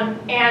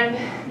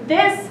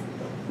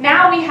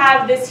 Now we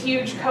have this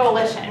huge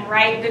coalition,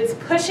 right, that's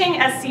pushing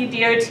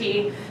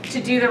SCDOT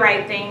to do the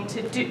right thing,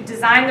 to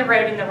design the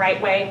road in the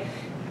right way,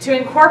 to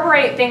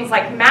incorporate things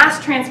like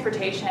mass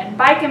transportation,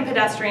 bike and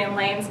pedestrian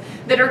lanes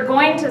that are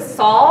going to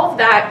solve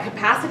that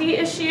capacity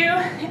issue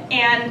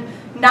and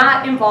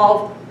not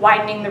involve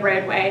widening the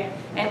roadway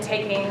and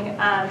taking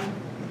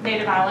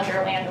Native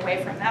Islander land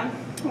away from them.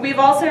 We've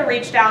also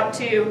reached out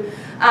to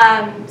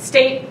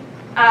state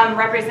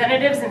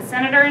representatives and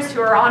senators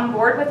who are on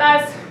board with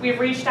us. We've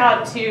reached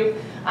out to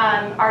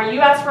our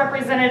U.S.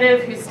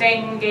 representative who's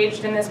staying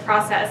engaged in this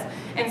process.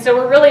 And so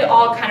we're really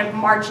all kind of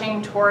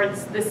marching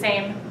towards the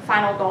same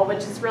final goal,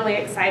 which is really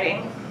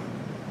exciting.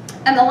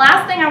 And the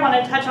last thing I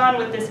want to touch on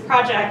with this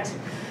project,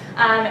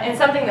 and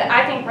something that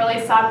I think really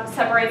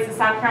separates the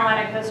South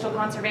Carolina Coastal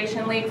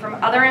Conservation League from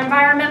other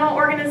environmental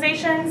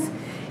organizations,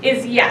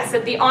 is yes,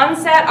 at the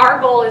onset, our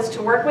goal is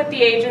to work with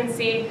the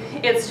agency,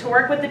 it's to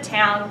work with the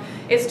town,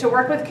 it's to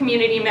work with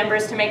community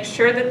members to make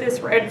sure that this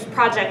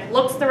project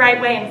looks the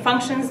right way and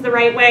functions the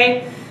right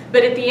way.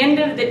 But at the end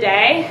of the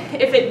day,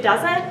 if it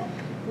doesn't,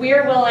 we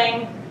are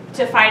willing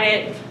to fight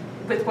it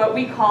with what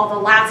we call the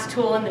last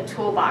tool in the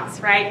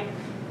toolbox, right?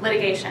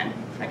 Litigation,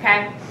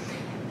 okay?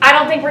 I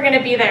don't think we're going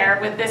to be there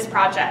with this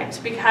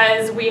project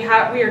because we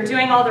are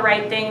doing all the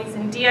right things,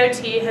 and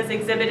DOT has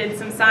exhibited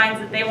some signs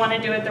that they want to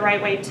do it the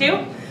right way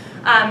too.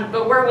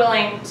 But we're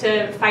willing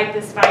to fight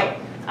this fight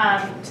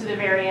to the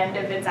very end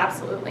if it's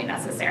absolutely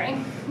necessary.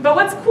 But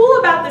what's cool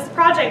about this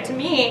project to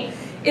me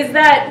is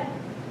that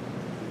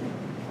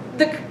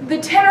the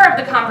tenor of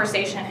the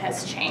conversation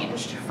has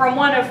changed from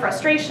one of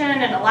frustration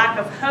and a lack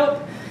of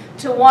hope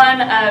to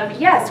one of,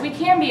 yes, we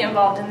can be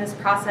involved in this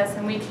process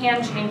and we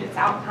can change its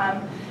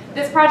outcome.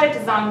 This project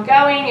is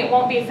ongoing. It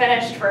won't be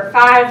finished for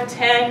 5,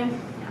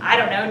 10, I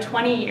don't know,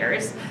 20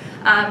 years.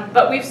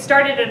 But we've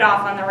started it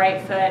off on the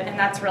right foot, and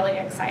that's really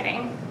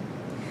exciting.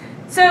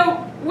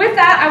 So with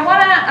that, I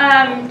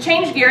want to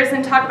change gears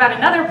and talk about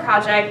another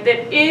project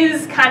that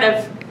is kind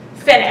of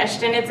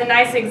finished, and it's a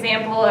nice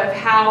example of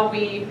how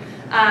we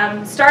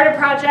start a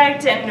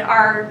project and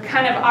are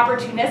kind of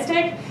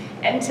opportunistic,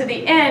 and to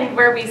the end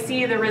where we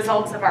see the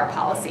results of our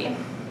policy.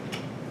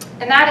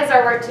 And that is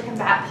our work to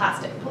combat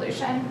plastic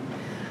pollution.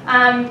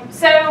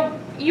 So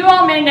you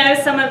all may know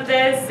some of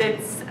this.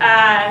 It's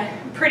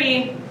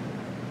pretty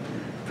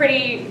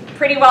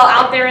well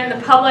out there in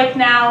the public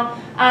now.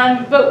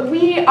 But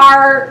we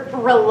are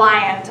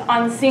reliant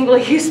on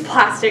single-use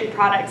plastic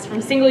products,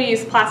 from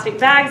single-use plastic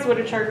bags,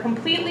 which are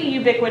completely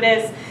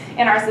ubiquitous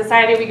in our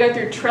society. We go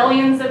through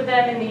trillions of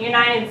them in the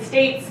United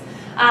States,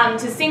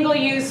 to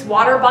single-use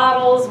water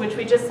bottles, which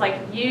we just like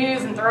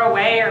use and throw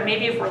away, or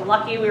maybe if we're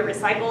lucky, we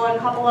recycle a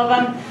couple of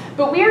them.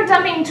 But we are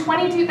dumping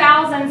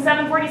 22,000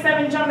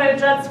 747 jumbo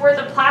jets worth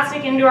of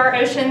plastic into our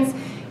oceans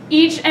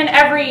each and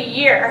every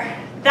year.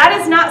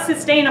 That is not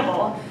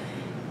sustainable.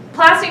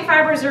 Plastic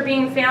fibers are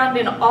being found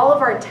in all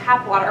of our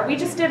tap water. We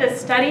just did a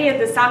study at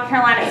the South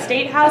Carolina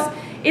State House.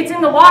 It's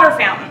in the water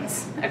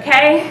fountains,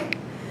 okay?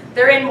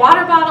 They're in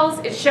water bottles.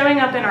 It's showing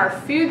up in our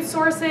food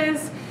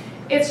sources.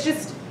 It's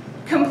just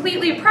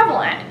completely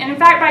prevalent. And in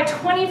fact, by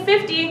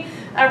 2050,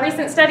 a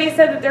recent study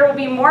said that there will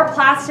be more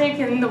plastic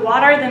in the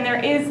water than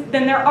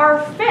there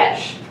are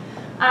fish.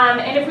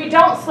 And if we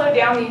don't slow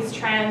down these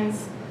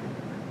trends,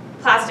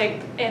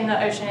 plastic in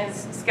the ocean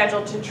is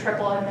scheduled to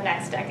triple in the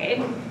next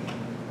decade.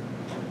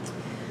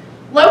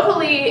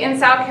 Locally in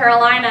South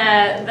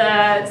Carolina,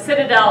 the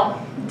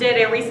Citadel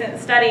did a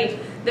recent study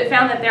that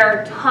found that there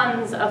are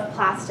tons of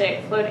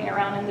plastic floating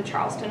around in the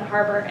Charleston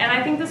Harbor. And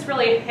I think this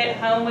really hit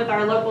home with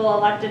our local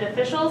elected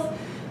officials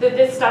that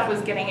this stuff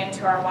was getting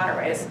into our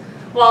waterways.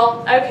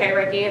 Well, okay,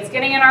 Ricky, it's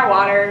getting in our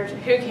water.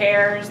 Who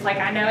cares? Like,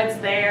 I know it's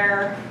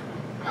there,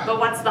 but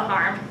what's the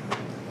harm?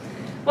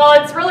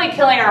 Well, it's really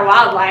killing our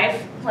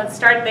wildlife. Let's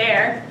start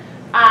there.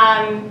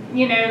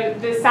 You know,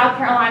 the South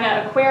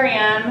Carolina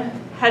Aquarium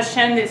has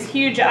shown this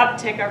huge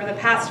uptick over the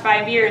past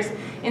 5 years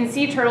in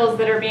sea turtles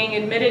that are being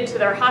admitted to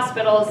their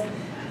hospitals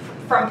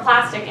from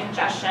plastic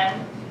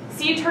ingestion.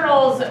 Sea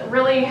turtles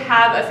really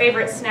have a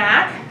favorite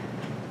snack.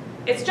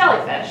 It's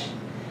jellyfish.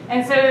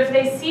 And so if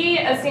they see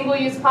a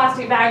single-use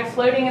plastic bag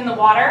floating in the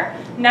water,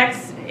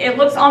 it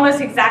looks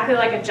almost exactly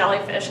like a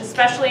jellyfish,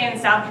 especially in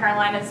South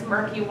Carolina's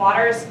murky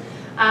waters.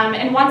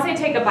 And once they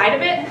take a bite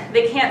of it,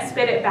 they can't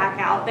spit it back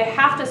out. They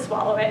have to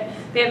swallow it.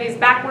 They have these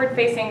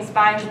backward-facing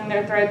spines in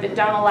their throat that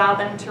don't allow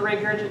them to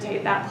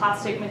regurgitate that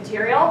plastic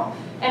material.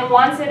 And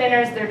once it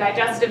enters their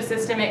digestive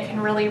system, it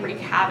can really wreak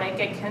havoc.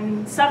 It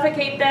can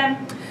suffocate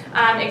them.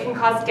 It can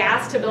cause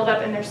gas to build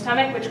up in their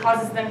stomach, which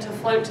causes them to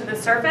float to the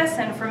surface.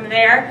 And from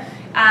there,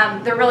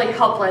 they're really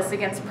helpless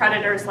against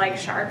predators like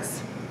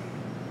sharks.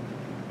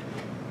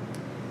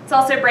 It's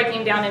also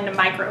breaking down into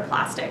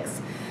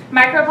microplastics.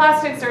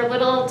 Microplastics are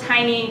little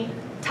tiny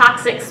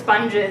toxic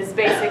sponges,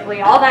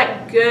 basically. All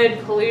that good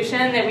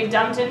pollution that we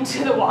dumped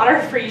into the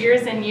water for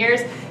years and years,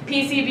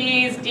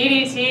 PCBs,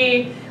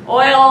 DDT,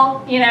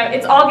 oil, you know,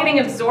 it's all getting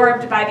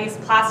absorbed by these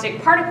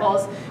plastic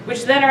particles,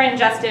 which then are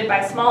ingested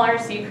by smaller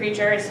sea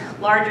creatures,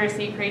 larger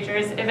sea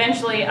creatures,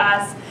 eventually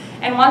us.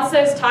 And once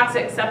those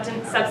toxic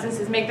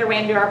substances make their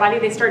way into our body,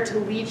 they start to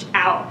leach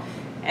out.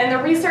 And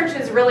the research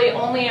is really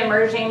only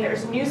emerging.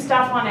 There's new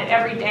stuff on it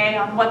every day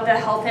on what the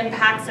health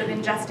impacts of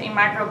ingesting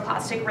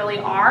microplastic really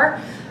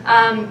are.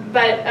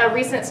 But a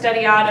recent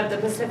study out of the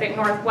Pacific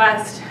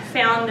Northwest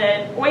found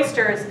that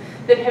oysters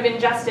that have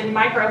ingested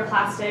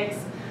microplastics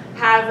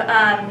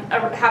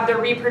have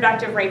their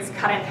reproductive rates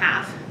cut in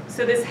half.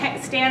 So this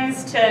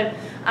stands to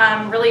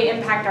really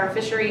impact our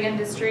fishery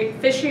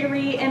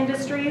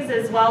industries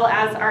as well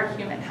as our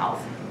human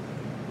health.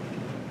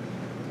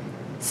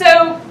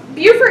 So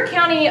Beaufort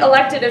County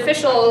elected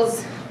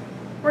officials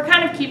were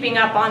kind of keeping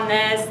up on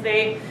this.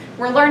 They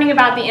were learning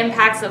about the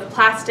impacts of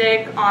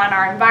plastic on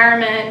our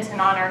environment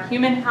and on our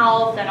human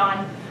health and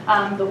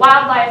on the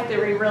wildlife that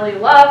we really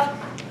love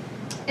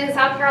in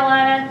South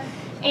Carolina.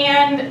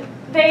 And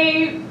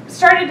they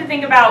started to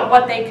think about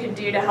what they could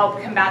do to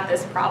help combat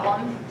this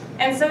problem.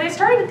 And so they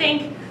started to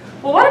think,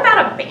 well, what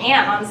about a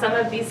ban on some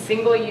of these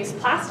single-use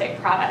plastic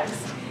products?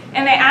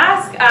 And they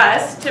asked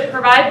us to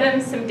provide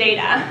them some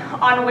data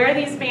on where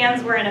these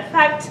bans were in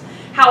effect,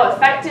 how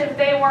effective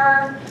they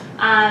were,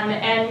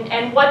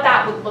 and what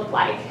that would look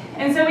like.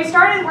 And so we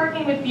started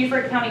working with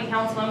Beaufort County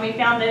Council, and we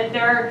found that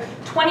there are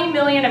 20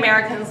 million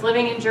Americans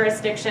living in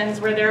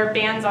jurisdictions where there are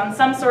bans on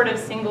some sort of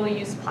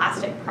single-use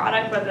plastic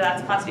product, whether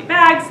that's plastic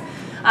bags,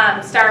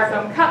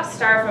 styrofoam cups,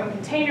 styrofoam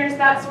containers,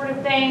 that sort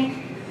of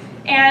thing.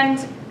 And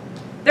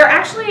there were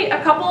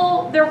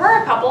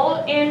a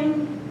couple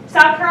in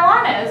South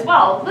Carolina as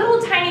well,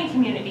 little tiny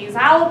communities,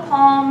 Isle of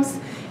Palms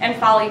and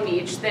Folly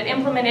Beach, that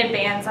implemented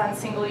bans on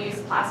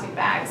single-use plastic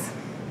bags.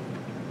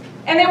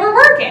 And they were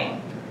working.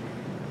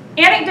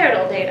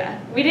 Anecdotal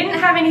data. We didn't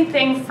have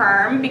anything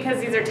firm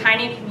because these are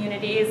tiny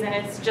communities and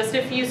it's just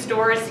a few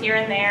stores here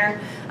and there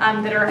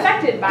that are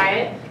affected by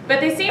it,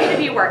 but they seem to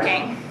be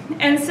working.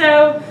 And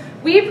so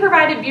we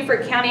provided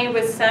Beaufort County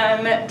with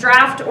some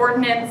draft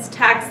ordinance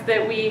text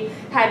that we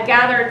had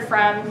gathered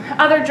from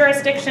other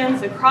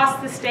jurisdictions across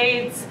the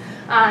states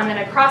and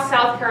across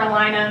South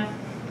Carolina.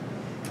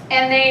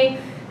 And they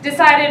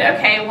decided,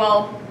 okay,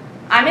 well,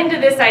 I'm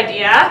into this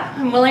idea,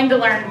 I'm willing to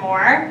learn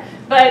more,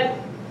 but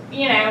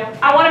you know,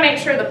 I want to make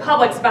sure the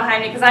public's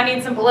behind me because I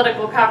need some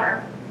political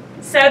cover.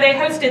 So they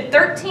hosted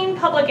 13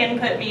 public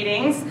input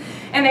meetings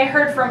and they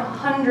heard from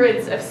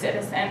hundreds of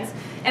citizens,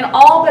 and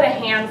all but a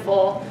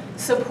handful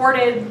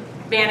supported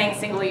banning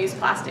single-use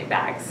plastic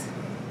bags.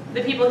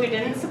 The people who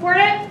didn't support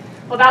it,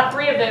 well, about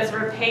 3 of those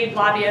were paid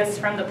lobbyists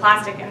from the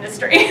plastic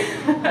industry.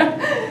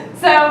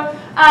 So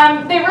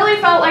they really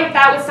felt like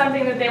that was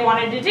something that they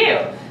wanted to do.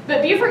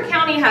 But Beaufort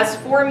County has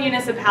 4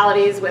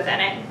 municipalities within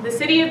it: the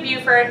city of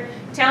Beaufort,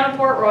 town of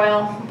Port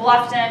Royal,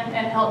 Bluffton,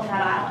 and Hilton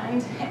Head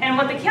Island. And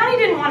what the county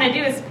didn't want to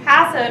do is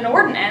pass an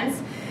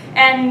ordinance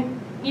and,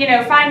 you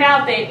know, find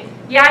out that,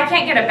 yeah, I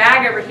can't get a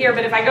bag over here,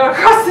 but if I go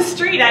across the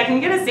street, I can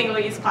get a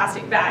single-use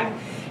plastic bag.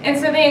 And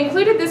so they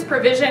included this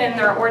provision in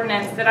their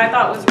ordinance that I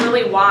thought was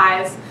really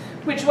wise,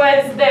 which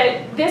was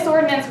that this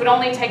ordinance would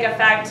only take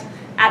effect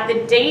at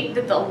the date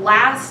that the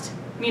last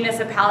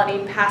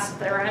municipality passed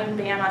their own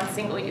ban on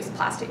single-use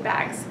plastic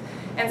bags.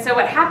 And so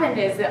what happened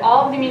is that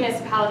all of the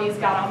municipalities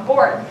got on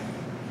board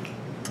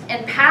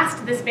and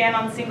passed this ban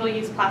on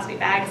single-use plastic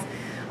bags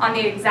on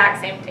the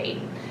exact same date.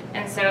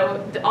 And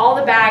so all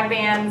the bag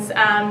bans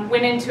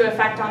went into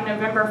effect on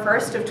November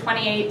 1st of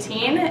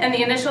 2018, and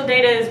the initial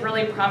data is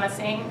really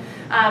promising.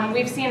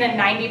 We've seen a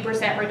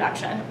 90%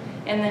 reduction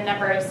in the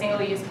number of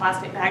single-use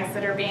plastic bags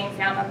that are being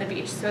found on the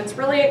beach. So it's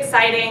really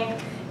exciting,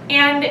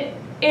 and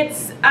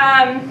it's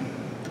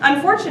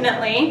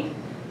unfortunately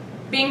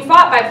being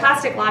fought by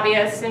plastic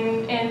lobbyists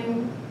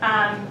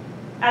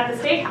at the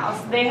State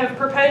House. They have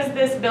proposed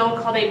this bill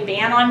called a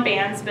ban on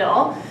bans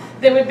bill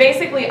that would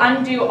basically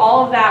undo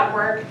all of that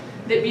work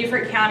that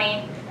Beaufort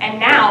County and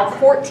now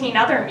 14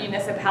 other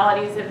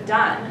municipalities have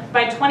done.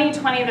 By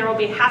 2020, there will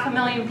be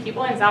 500,000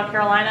 people in South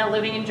Carolina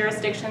living in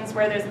jurisdictions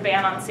where there's a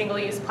ban on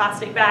single-use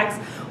plastic bags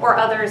or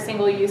other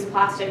single-use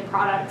plastic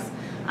products.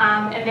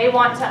 And they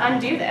want to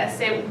undo this.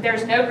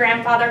 There's no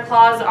grandfather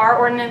clause. Our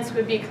ordinance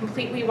would be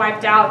completely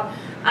wiped out.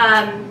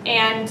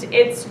 And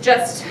it's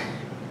just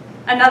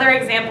another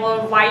example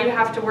of why you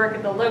have to work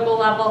at the local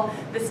level,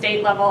 the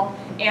state level,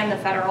 and the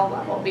federal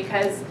level,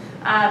 because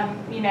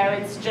you know,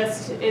 it's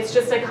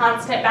just a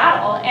constant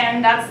battle.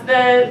 And that's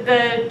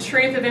the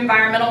truth of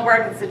environmental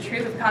work. It's the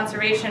truth of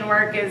conservation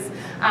work. Is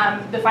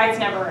the fight's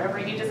never over.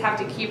 You just have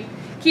to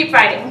keep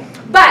fighting.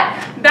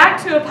 But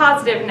back to a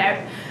positive note.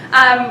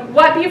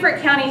 What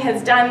Beaufort County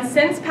has done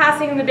since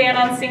passing the ban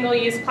on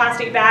single-use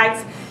plastic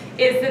bags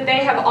is that they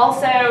have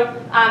also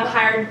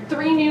hired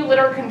 3 new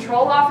litter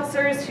control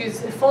officers whose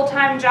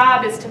full-time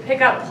job is to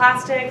pick up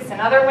plastics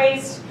and other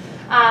waste.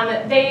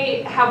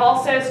 They have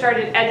also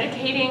started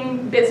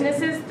educating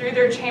businesses through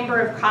their Chamber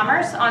of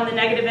Commerce on the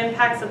negative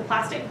impacts of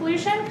plastic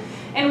pollution.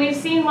 And we've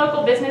seen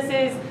local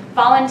businesses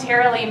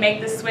voluntarily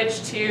make the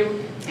switch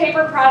to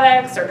paper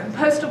products or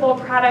compostable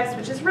products,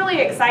 which is really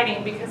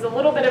exciting because a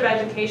little bit of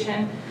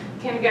education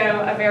can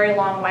go a very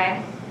long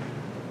way.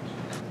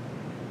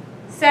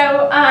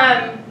 So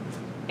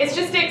it's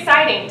just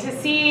exciting to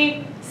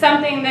see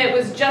something that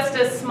was just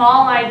a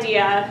small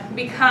idea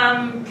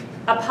become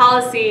a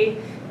policy,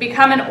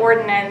 become an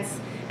ordinance,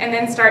 and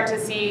then start to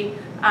see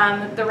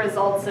the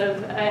results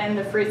of and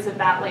the fruits of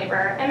that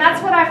labor. And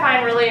that's what I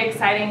find really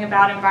exciting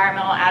about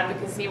environmental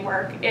advocacy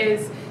work,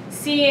 is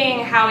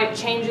seeing how it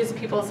changes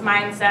people's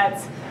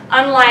mindsets.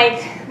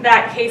 Unlike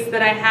that case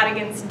that I had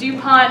against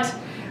DuPont,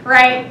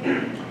 right?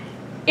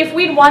 If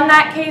we'd won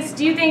that case,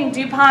 do you think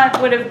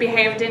DuPont would have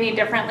behaved any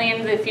differently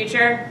in the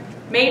future?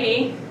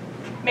 Maybe,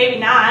 maybe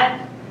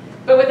not.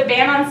 But with a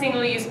ban on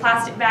single-use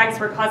plastic bags,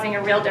 we're causing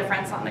a real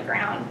difference on the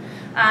ground.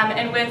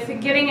 And with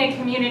getting a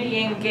community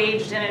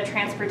engaged in a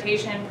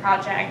transportation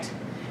project,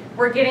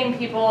 we're getting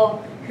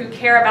people who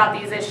care about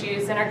these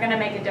issues and are going to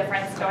make a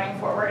difference going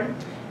forward.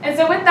 And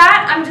so with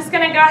that, I'm just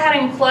going to go ahead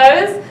and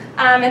close.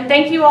 And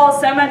thank you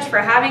all so much for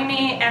having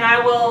me, and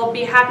I will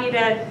be happy to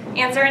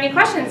answer any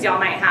questions y'all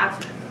might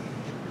have.